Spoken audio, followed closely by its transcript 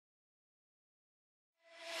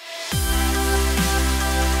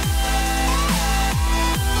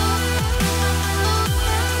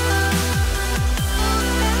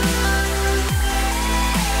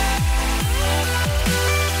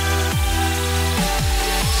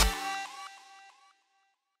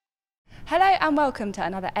Hello and welcome to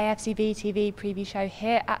another AFCBTV preview show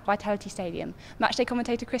here at Vitality Stadium. Matchday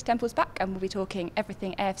commentator Kris Temple's back and we'll be talking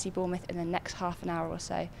everything AFC Bournemouth in the next half an hour or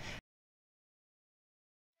so.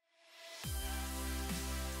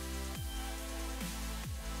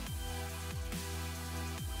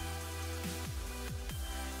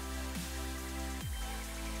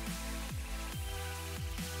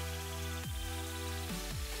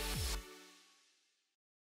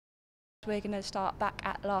 We're going to start back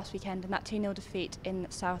at last weekend and that 2-0 defeat in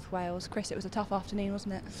South Wales. Kris, it was a tough afternoon,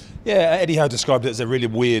 wasn't it? Yeah, Eddie Howe described it as a really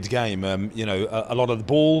weird game. A lot of the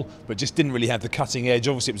ball, but just didn't really have the cutting edge.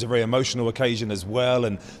 Obviously, it was a very emotional occasion as well,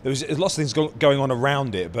 and there was lots of things going on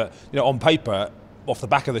around it. But on paper, off the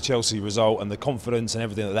back of the Chelsea result and the confidence and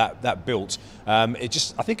everything that built, I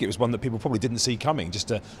think it was one that people probably didn't see coming.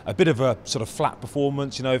 Just a bit of a sort of flat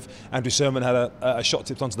performance. If Andrew Sermon had a shot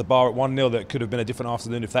tipped onto the bar at 1-0, that could have been a different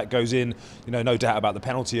afternoon if that goes in. No doubt about the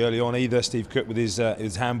penalty early on either. Steve Cook with his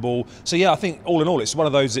handball. So yeah, I think all in all, it's one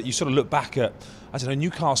of those that you sort of look back at. I don't know,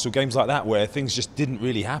 Newcastle games like that where things just didn't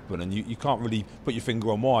really happen and you can't really put your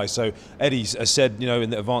finger on why. So Eddie has said, in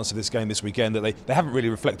the advance of this game this weekend, that they haven't really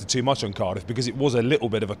reflected too much on Cardiff because it was a little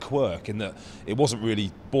bit of a quirk in that it wasn't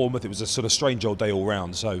really Bournemouth. It was a sort of strange old day all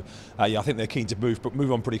round. So I think they're keen to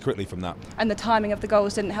move on pretty quickly from that. And the timing of the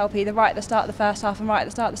goals didn't help either, right at the start of the first half and right at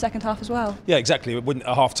the start of the second half as well. Yeah, exactly. At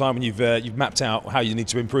half time when you've mapped out how you need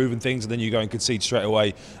to improve and things, and then you go and concede straight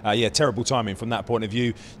away. Terrible timing from that point of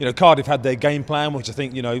view. Cardiff had their game plan, which I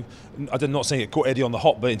think, I'm not saying it caught Eddie on the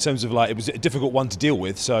hop, but in terms of it was a difficult one to deal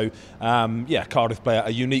with. So, Cardiff play a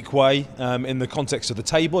unique way in the context of the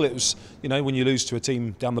table. It was, when you lose to a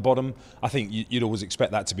team down the bottom, I think you'd always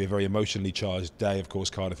expect that to be a very emotionally charged day. Of course,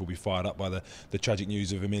 Cardiff will be fired up by the tragic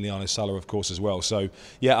news of Emiliano Sala, of course, as well. So,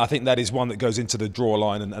 I think that is one that goes into the draw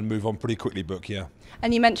line and move on pretty quickly, Book, yeah.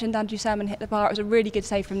 And you mentioned Andrew Sermon hit the bar. It was a really good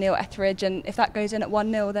save from Neil Etheridge, and if that goes in at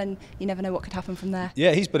 1-0, then you never know what could happen from there.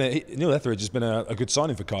 Yeah, Neil Etheridge has been a good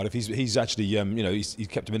signing for Cardiff. He's actually, he's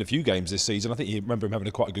kept him in a few games this season. I think you remember him having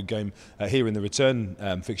quite a good game here in the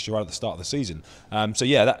return fixture right at the start of the season.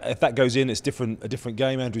 If that goes in, it's a different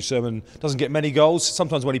game. Andrew Sermon doesn't get many goals.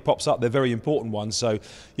 Sometimes when he pops up, they're very important ones. So,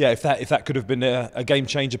 if that could have been a game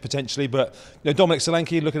changer potentially. But Dominic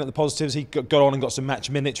Solanke, looking at the positives, he got on and got some match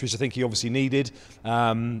minutes, which I think he obviously needed.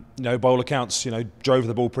 By all accounts, drove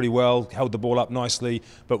the ball pretty well, held the ball up nicely,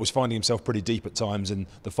 but was finding himself pretty deep at times, and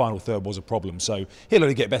the final third was a problem. So he'll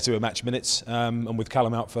only get better with match minutes, and with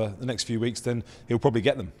Callum out for the next few weeks, then he'll probably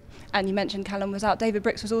get them. And you mentioned Callum was out. David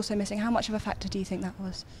Brooks was also missing. How much of a factor do you think that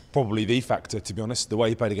was? Probably the factor, to be honest. The way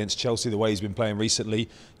he played against Chelsea, the way he's been playing recently.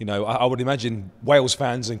 I would imagine Wales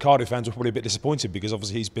fans and Cardiff fans were probably a bit disappointed because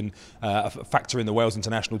obviously he's been a factor in the Wales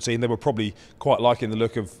international team. They were probably quite liking the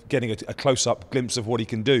look of getting a close-up glimpse of what he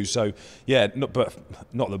can do. So, not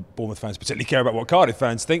that Bournemouth fans particularly care about what Cardiff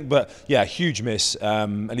fans think, but huge miss.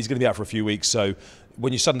 And he's going to be out for a few weeks. So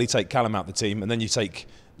when you suddenly take Callum out of the team and then you take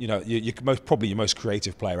you're probably your most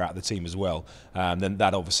creative player out of the team as well, then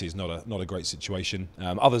that obviously is not a great situation.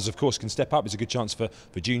 Others, of course, can step up. It's a good chance for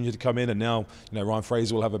Junior to come in, and now Ryan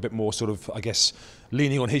Fraser will have a bit more sort of, I guess,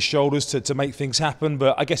 leaning on his shoulders to make things happen.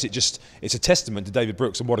 But I guess it's a testament to David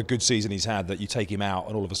Brooks and what a good season he's had that you take him out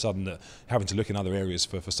and all of a sudden having to look in other areas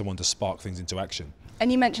for someone to spark things into action.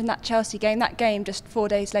 And you mentioned that Chelsea game. That game just 4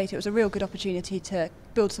 days later, it was a real good opportunity to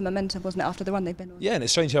build some momentum, wasn't it, after the run they've been on? Yeah, and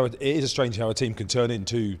it's strange how a team can turn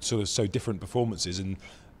into sort of so different performances. And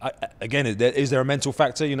again, is there a mental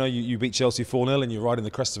factor? You beat Chelsea 4-0 and you're riding the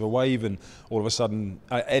crest of a wave, and all of a sudden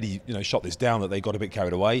Eddie shot this down that they got a bit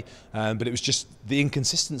carried away, but it was just the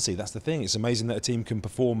inconsistency. That's the thing. It's amazing that a team can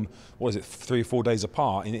perform 3 or 4 days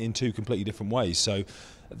apart in two completely different ways. So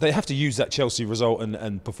they have to use that Chelsea result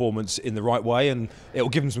and performance in the right way, and it'll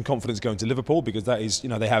give them some confidence going to Liverpool, because that is,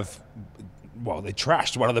 they have. Well, they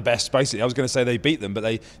trashed one of the best, basically. I was going to say they beat them, but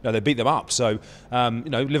they beat them up. So,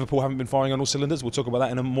 Liverpool haven't been firing on all cylinders. We'll talk about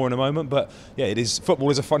that more in a moment. But yeah,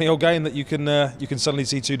 football is a funny old game that you can suddenly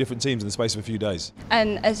see two different teams in the space of a few days.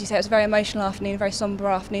 And as you say, it was a very emotional afternoon, a very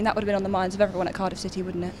sombre afternoon. That would have been on the minds of everyone at Cardiff City,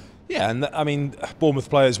 wouldn't it? Yeah, and I mean, Bournemouth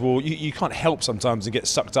players you can't help sometimes and get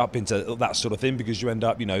sucked up into that sort of thing, because you end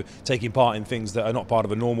up, taking part in things that are not part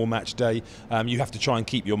of a normal match day. You have to try and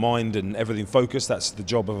keep your mind and everything focused. That's the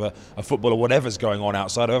job of a footballer, whatever's going on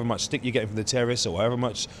outside, however much stick you're getting from the terrace or however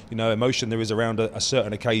much, emotion there is around a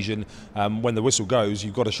certain occasion. When the whistle goes,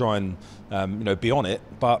 you've got to try and, be on it.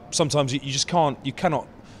 But sometimes you just can't, you cannot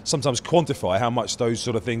sometimes quantify how much those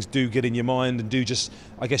sort of things do get in your mind and do just,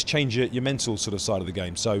 I guess, change your mental sort of side of the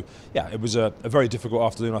game. So yeah, it was a very difficult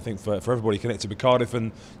afternoon, I think, for everybody connected with Cardiff,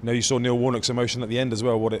 and you saw Neil Warnock's emotion at the end as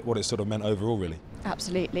well, what it sort of meant overall, really.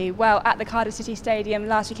 Absolutely. Well, at the Cardiff City Stadium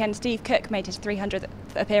last weekend, Steve Cook made his 300th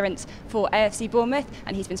appearance for AFC Bournemouth,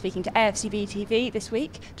 and he's been speaking to AFCBTV this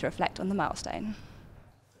week to reflect on the milestone.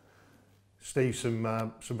 Steve,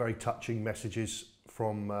 some very touching messages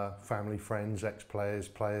from family, friends, ex-players,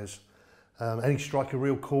 players. Any strike a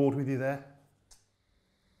real chord with you there?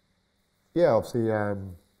 Yeah, obviously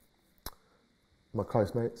my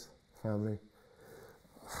close mates, family.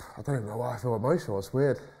 I don't even know why I feel emotional, it's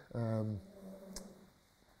weird.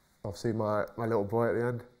 Obviously my little boy at the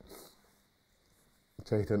end,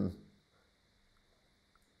 Jaden.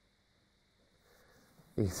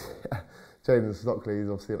 Jaden Stockley is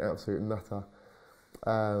obviously an absolute nutter.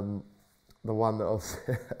 The one that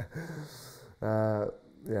obviously,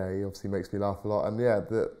 yeah, he obviously makes me laugh a lot, and yeah,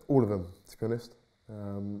 all of them, to be honest.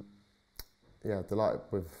 Yeah, delighted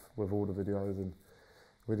with all the videos and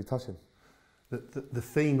really touching. The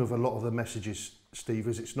theme of a lot of the messages, Steve,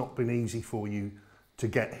 is it's not been easy for you to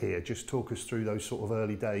get here. Just talk us through those sort of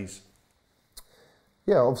early days.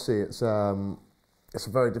 Yeah, obviously it's a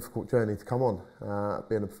very difficult journey to come on,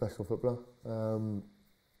 being a professional footballer.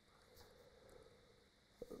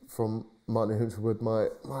 From Martin Hinchelwood, my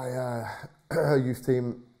youth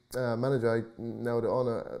team manager, I nailed it on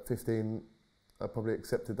at 15. I probably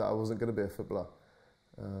accepted that I wasn't going to be a footballer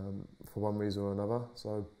for one reason or another.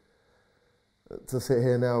 So to sit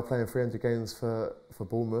here now playing 300 games for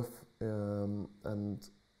Bournemouth and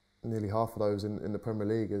nearly half of those in the Premier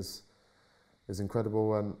League is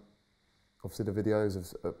incredible, and obviously the videos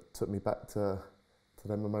have took me back to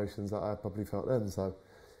them emotions that I probably felt then. So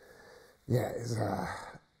yeah, it's,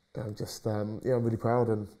 I'm just I'm really proud,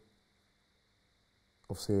 and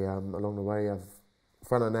obviously along the way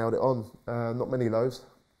Frano nailed it on. Not many of those.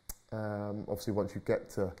 Obviously once you get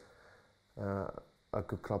to a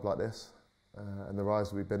good club like this and the rise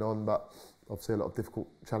that we've been on, but obviously a lot of difficult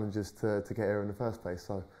challenges to get here in the first place.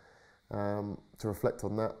 So to reflect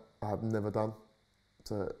on that, I have never done.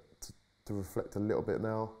 To reflect a little bit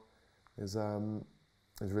now is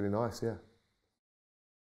really nice, yeah.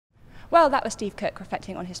 Well, that was Steve Cook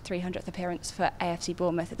reflecting on his 300th appearance for AFC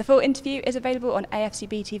Bournemouth. The full interview is available on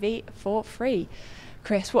AFCBTV for free.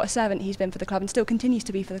 Kris, what a servant he's been for the club and still continues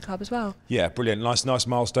to be for the club as well. Yeah, brilliant. Nice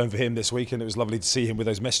milestone for him this week, and it was lovely to see him with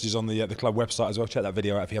those messages on the club website as well. Check that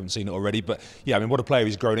video out if you haven't seen it already. But yeah, I mean, what a player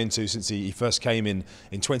he's grown into since he first came in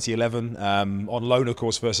 2011, on loan, of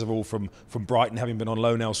course, first of all from Brighton, having been on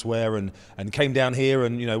loan elsewhere, and came down here,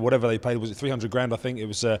 and whatever they paid, was it 300 grand? I think it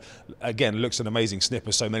was. Again, looks an amazing snip,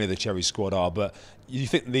 as so many of the Cherry squad are. But you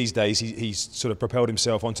think these days he's sort of propelled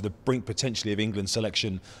himself onto the brink potentially of England's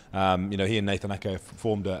selection. He and Nathan Ake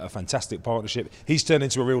formed a fantastic partnership. He's turned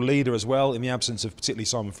into a real leader as well, in the absence of particularly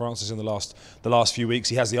Simon Francis in the last few weeks.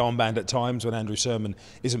 He has the armband at times when Andrew Sermon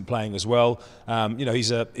isn't playing as well.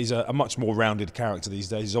 He's a much more rounded character these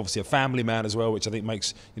days. He's obviously a family man as well, which I think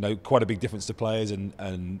makes quite a big difference to players,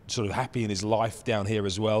 and sort of happy in his life down here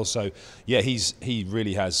as well. So yeah, he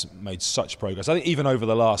really has made such progress. I think even over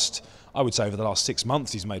the last 6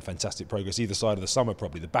 months, he's made fantastic progress, either side of the summer,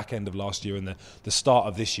 probably the back end of last year and the start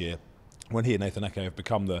of this year, when he and Nathan Ake have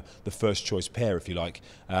become the first choice pair, if you like.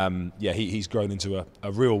 He's grown into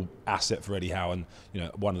a real asset for Eddie Howe, and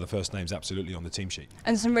one of the first names absolutely on the team sheet.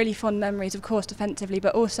 And some really fond memories, of course, defensively,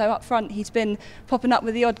 but also up front. He's been popping up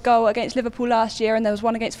with the odd goal against Liverpool last year, and there was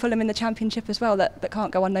one against Fulham in the Championship as well that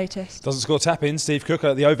can't go unnoticed. Doesn't score tap-ins. Steve Cook,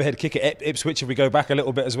 the overhead kick at Ipswich, if we go back a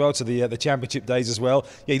little bit as well to the Championship days as well.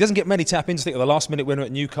 Yeah, he doesn't get many tap-ins. I think the last-minute winner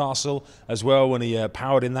at Newcastle as well, when he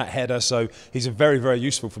powered in that header. So he's a very, very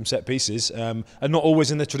useful from set pieces. And not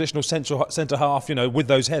always in the traditional centre half, with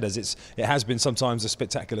those headers. It has been sometimes the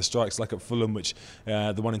spectacular strikes like at Fulham, which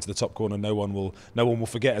the one into the top corner no one will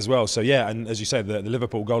forget as well. So yeah, and as you said, the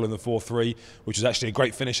Liverpool goal in the 4-3, which was actually a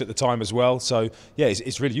great finish at the time as well. So yeah,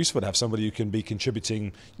 it's really useful to have somebody who can be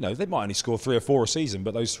contributing. They might only score 3 or 4 a season,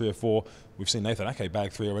 but those 3 or 4, we've seen Nathan Ake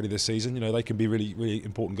bag 3 already this season. They can be really, really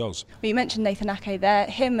important goals. Well, you mentioned Nathan Ake there.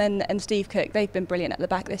 Him and Steve Cook, they've been brilliant at the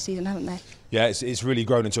back this season, haven't they? Yeah, it's really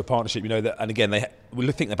grown into a partnership. And again,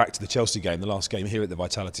 we'll think back to the Chelsea game, the last game here at the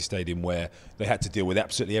Vitality Stadium, where they had to deal with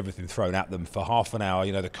absolutely everything thrown at them for half an hour.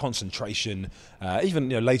 The concentration, even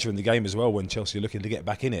later in the game as well, when Chelsea are looking to get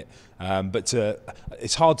back in it. But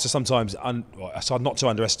it's hard to sometimes, it's hard not to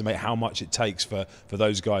underestimate how much it takes for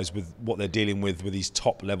those guys with what they're dealing with these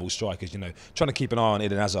top level strikers. Trying to keep an eye on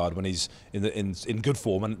Eden Hazard when he's in good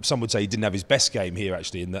form, and some would say he didn't have his best game here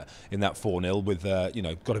actually in that 4-0 with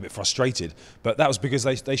got a bit frustrated, but that was because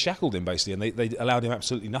they shackled him basically, and they allowed him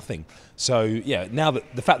absolutely nothing. So yeah, now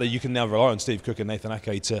that the fact that you can now rely on Steve Cook and Nathan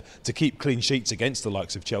Ake to keep clean sheets against the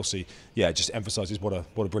likes of Chelsea, it just emphasises what a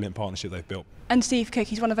brilliant partnership they've built. And Steve Cook,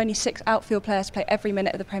 he's one of only 6 outfield players to play every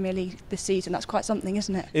minute of the Premier League this season. That's quite something,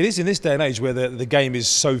 isn't it? It is in this day and age where the game is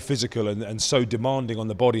so physical and so demanding on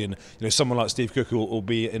the body, and someone like Steve Cook will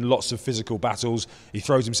be in lots of physical battles. He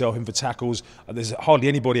throws himself in for tackles. There's hardly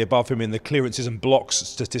anybody above him in the clearances and blocks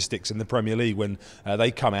statistics in the Premier League. When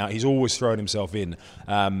they come out, he's always throwing himself in,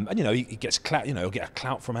 and he gets clout. He'll get a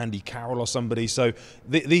clout from Andy Carroll or somebody. So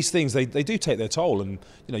these things they do take their toll, and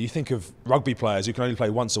you think of rugby players who can only play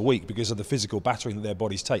once a week because of the physical battering that their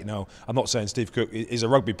bodies take. Now, I'm not saying Steve Cook is a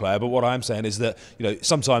rugby player, but what I am saying is that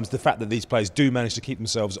sometimes the fact that these players do manage to keep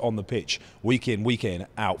themselves on the pitch week in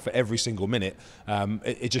out for every single minute,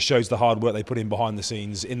 it just shows the hard work they put in behind the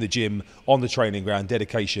scenes, in the gym, on the training ground,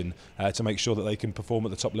 dedication to make sure that they can perform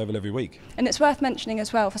at the top level every week. And it's worth mentioning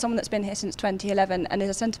as well, for someone that's been here since 2011 and is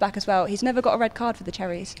a centre-back as well, he's never got a red card for the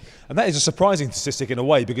Cherries. And that is a surprising statistic in a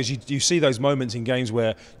way, because you see those moments in games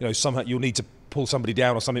where somehow you'll need to pull somebody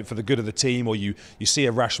down or something for the good of the team, or you see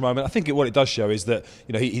a rash moment. I think what it does show is that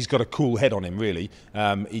he's got a cool head on him, really.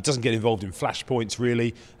 He doesn't get involved in flashpoints,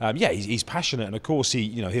 really. He's passionate, and of course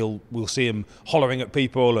we'll see him hollering at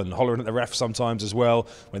people and hollering at the ref sometimes as well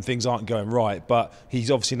when things aren't going right. But he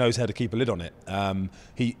obviously knows how to keep a lid on it.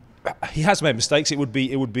 He has made mistakes. It would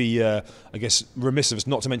be I guess remiss of us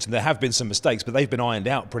not to mention there have been some mistakes, but they've been ironed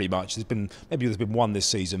out pretty much. There's been one this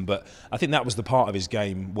season, but I think that was the part of his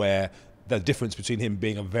game where the difference between him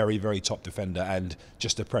being a very, very top defender and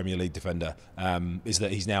just a Premier League defender is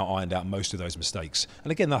that he's now ironed out most of those mistakes.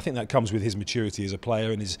 And again, I think that comes with his maturity as a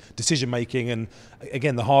player and his decision making, and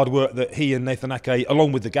again the hard work that he and Nathan Ake,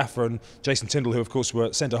 along with the gaffer and Jason Tindall, who of course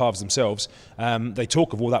were centre halves themselves, they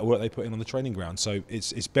talk of all that work they put in on the training ground. So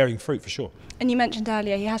it's bearing fruit for sure. And you mentioned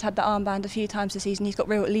earlier he has had the armband a few times this season. He's got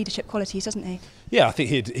real leadership qualities, hasn't he? Yeah, I think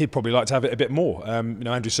he'd probably like to have it a bit more.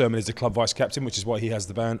 Andrew Sermon is the club vice captain, which is why he has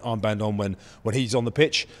the armband on when he's on the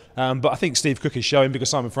pitch. But I think Steve Cook is showing, because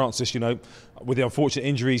Simon Francis, with the unfortunate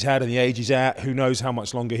injury he's had and the age he's at, who knows how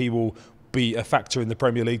much longer he will be a factor in the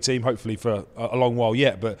Premier League team, hopefully for a long while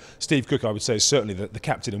yet. But Steve Cook, I would say, is certainly the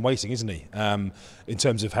captain in waiting, isn't he? In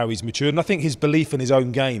terms of how he's matured. And I think his belief in his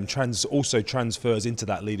own game also transfers into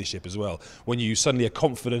that leadership as well. When you suddenly are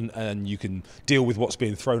confident and you can deal with what's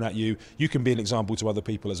being thrown at you, you can be an example to other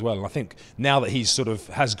people as well. And I think now that he's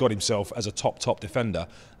has got himself as a top defender,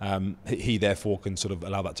 he therefore can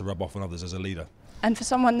allow that to rub off on others as a leader. And for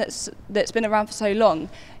someone that's been around for so long,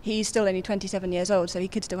 he's still only 27 years old, so he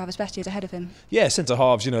could still have his best years ahead of him. Yeah, centre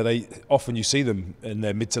halves, they often you see them in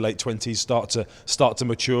their mid to late 20s start to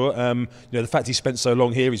mature. The fact he spent so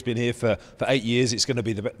long here, he's been here for 8 years. It's going to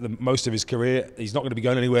be the most of his career. He's not going to be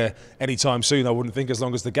going anywhere anytime soon, I wouldn't think. As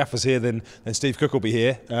long as the gaffer's here, then Steve Cook will be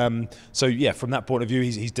here. So yeah, from that point of view,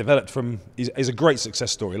 he's developed he's a great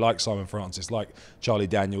success story, like Simon Francis, like Charlie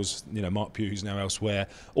Daniels, Mark Pugh, who's now elsewhere.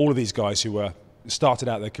 All of these guys who were started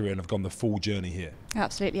out their career and have gone the full journey here.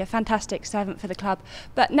 Absolutely, a fantastic servant for the club.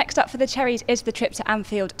 But next up for the Cherries is the trip to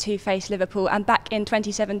Anfield to face Liverpool, and back in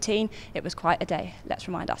 2017 it was quite a day. Let's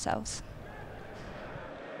remind ourselves.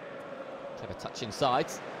 Clever touch inside,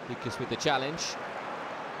 Lucas with the challenge.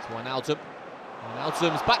 It's Wijnaldum.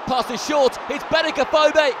 Wijnaldum's back pass is short, it's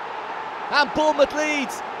Benikafobe, and Bournemouth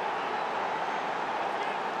leads.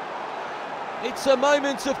 It's a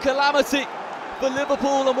moment of calamity for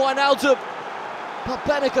Liverpool and Wijnaldum. But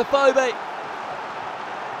Benikafobe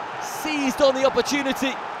seized on the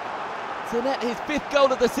opportunity to net his 5th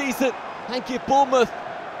goal of the season and give Bournemouth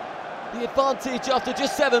the advantage after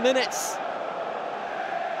just 7 minutes.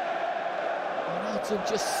 Wijnaldum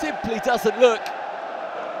just simply doesn't look.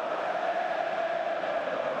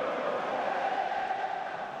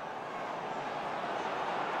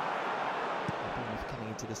 Bournemouth coming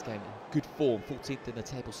into this game in good form, 14th in the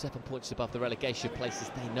table, 7 points above the relegation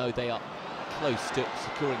places. They know they are close to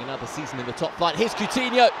securing another season in the top flight. Here's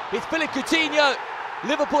Coutinho, it's Philippe Coutinho.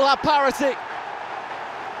 Liverpool have parity.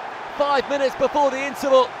 5 minutes before the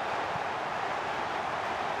interval.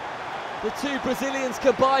 The two Brazilians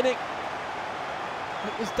combining.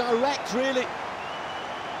 It was direct, really.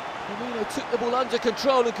 Firmino took the ball under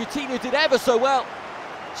control and Coutinho did ever so well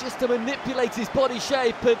just to manipulate his body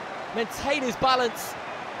shape and maintain his balance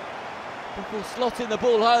before slotting the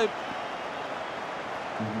ball home.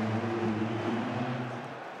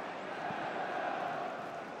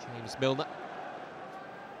 James Milner.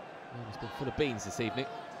 Milner's been full of beans this evening.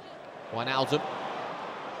 Wijnaldum.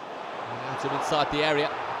 Wijnaldum inside the area.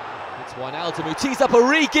 It's Wijnaldum who tees up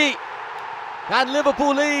Origi. And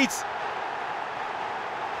Liverpool leads.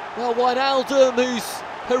 Well, Wijnaldum, whose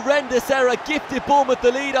horrendous error gifted Bournemouth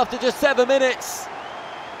the lead after just 7 minutes,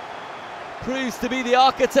 proves to be the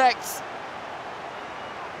architect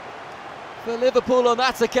for Liverpool on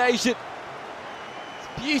that occasion.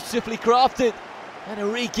 It's beautifully crafted, and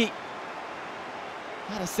Origi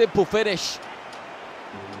had a simple finish.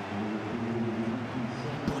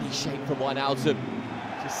 Body shape from Wijnaldum,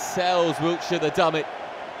 just sells Wiltshire the dummy.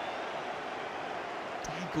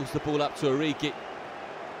 Dangles the ball up to Origi,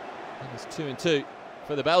 and it's 2-2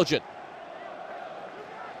 for the Belgian.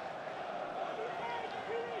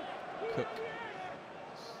 Cook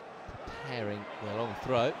preparing the long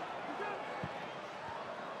throw.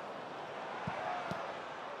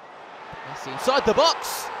 Messi inside the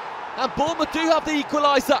box, and Bournemouth do have the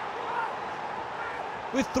equaliser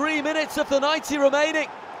with 3 minutes of the 90 remaining.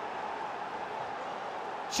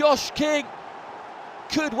 Josh King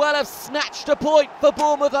could well have snatched a point for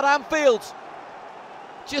Bournemouth at Anfield.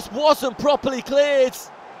 Just wasn't properly cleared.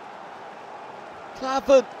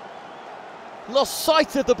 Clavan lost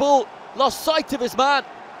sight of the ball, lost sight of his man.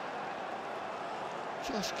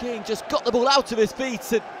 Josh King just got the ball out of his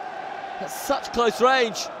feet, and at such close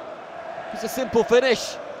range, it was a simple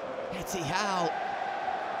finish. Eddie Howe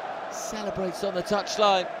celebrates on the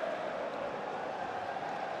touchline.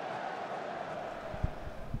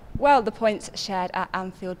 Well, the points shared at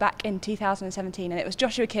Anfield back in 2017, and it was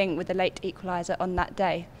Joshua King with the late equaliser on that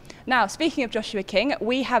day. Now, speaking of Joshua King,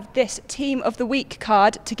 we have this Team of the Week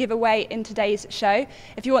card to give away in today's show.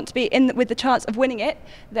 If you want to be in with the chance of winning it,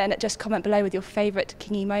 then just comment below with your favourite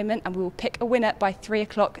Kingy moment, and we will pick a winner by 3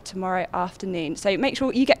 o'clock tomorrow afternoon. So make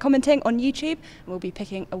sure you get commenting on YouTube, and we'll be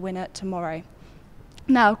picking a winner tomorrow.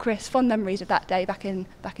 Now, Kris, fond memories of that day back in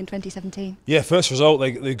 2017. Yeah, first result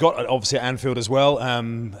they got obviously at Anfield as well.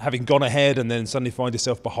 Having gone ahead and then suddenly find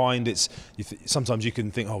yourself behind, sometimes you can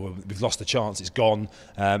think, oh, well, we've lost the chance, it's gone.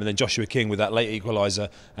 And then Joshua King with that late equaliser.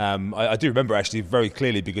 I do remember actually very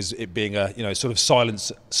clearly, because it being a sort of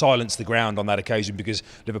silence the ground on that occasion, because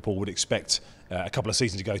Liverpool would expect a couple of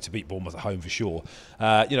seasons ago to beat Bournemouth at home for sure.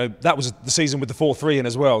 That was the season with the 4-3 in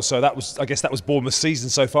as well. So I guess that was Bournemouth's season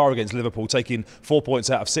so far against Liverpool, taking 4 points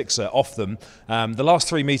out of 6 off them. The last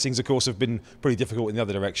 3 meetings, of course, have been pretty difficult in the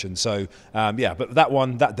other direction. So but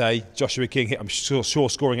that day, Joshua King I'm sure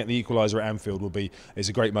scoring at the equaliser at Anfield is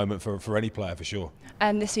a great moment for any player for sure.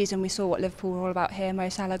 And this season we saw what Liverpool were all about here. Mo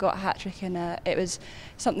Salah got a hat-trick, and it was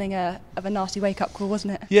something of a nasty wake-up call,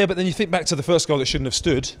 wasn't it? Yeah, but then you think back to the first goal that shouldn't have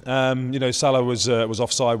stood. Salah was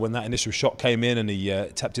offside when that initial shot came in, and he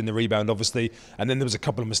tapped in the rebound, obviously. And then there was a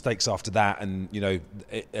couple of mistakes after that, and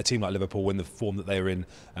a team like Liverpool, when the form that they were in,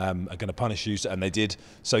 are going to punish you, and they did.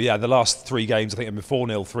 So yeah, the last 3 games I think have been 4-0,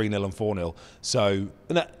 3-0, and 4-0. So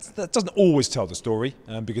that doesn't always tell the story,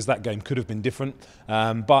 because that game could have been different.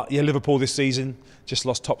 But yeah, Liverpool this season just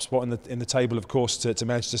lost top spot in the table, of course, to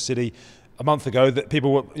Manchester City a month ago, that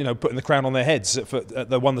people were putting the crown on their heads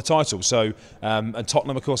they won the title. So and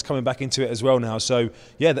Tottenham, of course, coming back into it as well now. So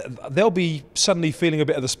yeah, they'll be suddenly feeling a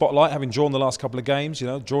bit of the spotlight, having drawn the last couple of games.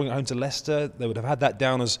 Drawing at home to Leicester, they would have had that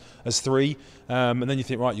down as 3, and then you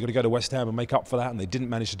think, right, you've got to go to West Ham and make up for that, and they didn't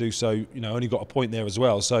manage to do so. Only got a point there as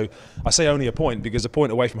well. So I say only a point, because a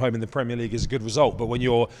point away from home in the Premier League is a good result. But when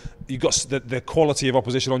you've got the quality of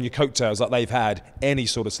opposition on your coattails like they've had, any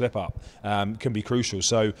sort of slip up can be crucial.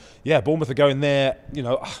 So yeah, Bournemouth are going there.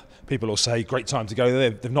 People will say great time to go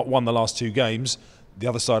there. They've not won the last 2 games. The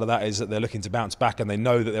other side of that is that they're looking to bounce back, and they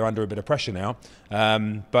know that they're under a bit of pressure now.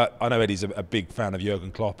 But I know Eddie's a big fan of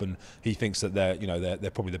Jurgen Klopp, and he thinks that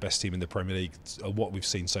they're probably the best team in the Premier League of what we've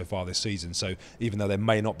seen so far this season. So even though they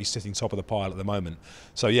may not be sitting top of the pile at the moment.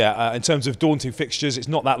 So yeah, in terms of daunting fixtures, it's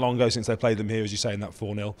not that long ago since they played them here, as you say, in that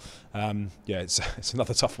 4-0. It's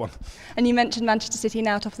another tough one. And you mentioned Manchester City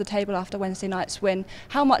now top of the table after Wednesday night's win.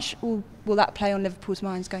 How much will that play on Liverpool's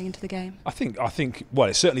minds going into the game? I think well,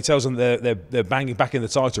 it certainly tells them they're banging back in the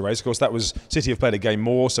title race. Of course, that was City have played a game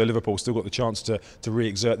more, so Liverpool still got the chance to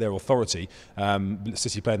re-exert their authority.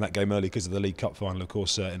 City playing that game early because of the League Cup final, of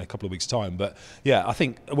course, in a couple of weeks' time. But yeah, I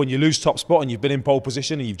think when you lose top spot and you've been in pole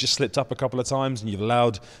position and you've just slipped up a couple of times and you've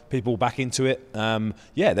allowed people back into it,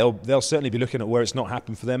 they'll certainly be looking at where it's not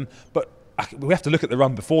happened for them. But we have to look at the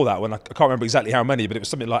run before that. When I can't remember exactly how many, but it was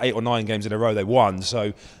something like 8 or 9 games in a row they won.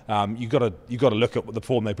 So you got to look at the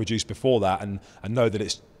form they produced before that and know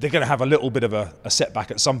that they're going to have a little bit of a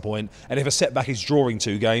setback at some point. And if a setback is drawing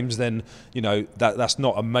 2 games, then that's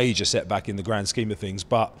not a major setback in the grand scheme of things.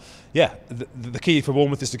 But yeah, the key for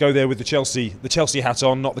Bournemouth is to go there with the Chelsea hat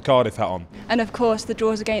on, not the Cardiff hat on. And of course, the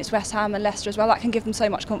draws against West Ham and Leicester as well, that can give them so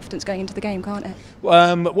much confidence going into the game, can't it?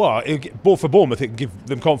 For Bournemouth, it can give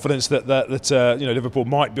them confidence that Liverpool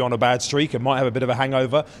might be on a bad streak and might have a bit of a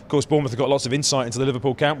hangover. Of course, Bournemouth have got lots of insight into the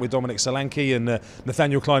Liverpool camp with Dominic Solanke and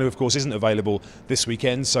Nathaniel Klein, who of course isn't available this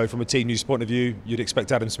weekend. So from a team news point of view, you'd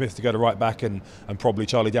expect Adam Smith to go to right back and probably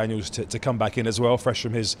Charlie Daniels to come back in as well, fresh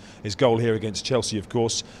from his goal here against Chelsea, of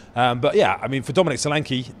course. But yeah, I mean, for Dominic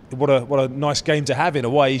Solanke, what a nice game to have in a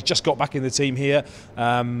way. He's just got back in the team here.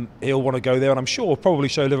 He'll want to go there, and I'm sure probably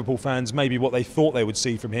show Liverpool fans maybe what they thought they would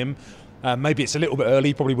see from him. Maybe it's a little bit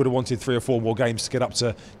early. Probably would have wanted 3 or 4 more games to get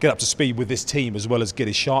up to speed with this team, as well as get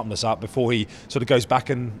his sharpness up before he sort of goes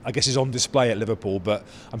back and I guess is on display at Liverpool. But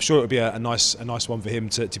I'm sure it would be a nice one for him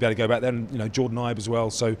to be able to go back there. And Jordan Ibe as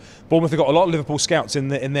well. So Bournemouth have got a lot of Liverpool scouts in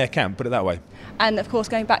their camp. Put it that way. And of course,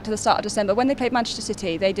 going back to the start of December, when they played Manchester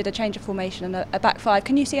City, they did a change of formation and a back 5.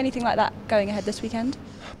 Can you see anything like that going ahead this weekend?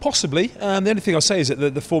 Possibly. The only thing I'll say is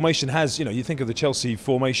that the formation has, you think of the Chelsea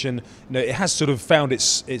formation, it has sort of found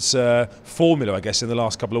its formula, I guess, in the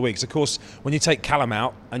last couple of weeks. Of course, when you take Callum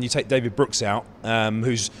out and you take David Brooks out,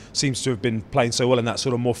 who seems to have been playing so well in that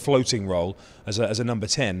sort of more floating role as a number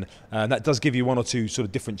 10, that does give you 1 or 2 sort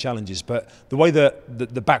of different challenges. But the way that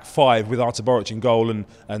the back 5 with Artur Boruc in goal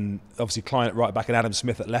and obviously Klein at right back and Adam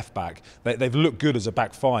Smith at left back, they've looked good as a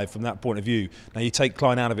back 5 from that point of view. Now you take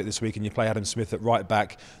Klein out of it this week and you play Adam Smith at right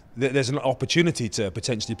back. There's an opportunity to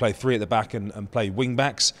potentially play 3 at the back and play wing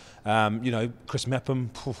backs. Chris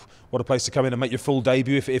Mepham, what a place to come in and make your full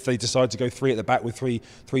debut if they decide to go 3 at the back with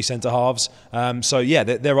three centre halves. So yeah,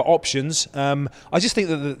 there are options. I just think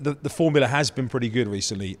that the formula has been pretty good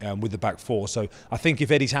recently with the back 4. So I think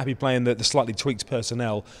if Eddie's happy playing the slightly tweaked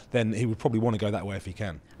personnel, then he would probably want to go that way if he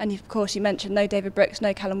can. And of course, you mentioned no David Brooks,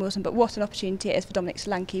 no Callum Wilson, but what an opportunity it is for Dominic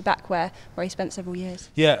Solanke back where he spent several years.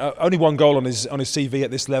 Yeah, only 1 goal on his CV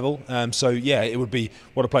at this level. So yeah, it would be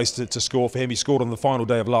what a place to score for him. He scored on the final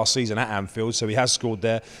day of last season at Anfield, so he has scored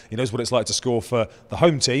there. He knows what it's like to score for the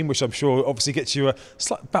home team, which I'm sure obviously gets you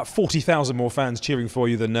about 40,000 more fans cheering for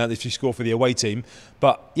you than if you score for the away team.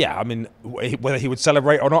 But yeah, I mean, whether he would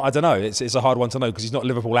celebrate or not, I don't know. It's a hard one to know because he's not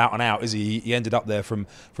Liverpool out and out, is he? He ended up there from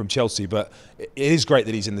Chelsea, but it is great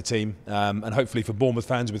that he's in the team, and hopefully for Bournemouth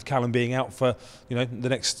fans, with Callum being out for the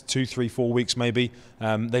next 2, 3, 4 weeks maybe,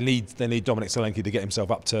 they need Dominic Solanke to get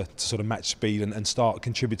himself up to sort of match speed and start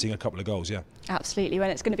contributing a couple of goals. Yeah, absolutely. When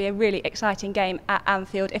it's going to be a really exciting game at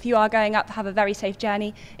Anfield. If you are going up, have a very safe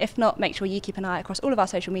journey. If not, make sure you keep an eye across all of our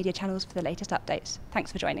social media channels for the latest updates.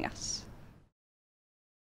 Thanks for joining us.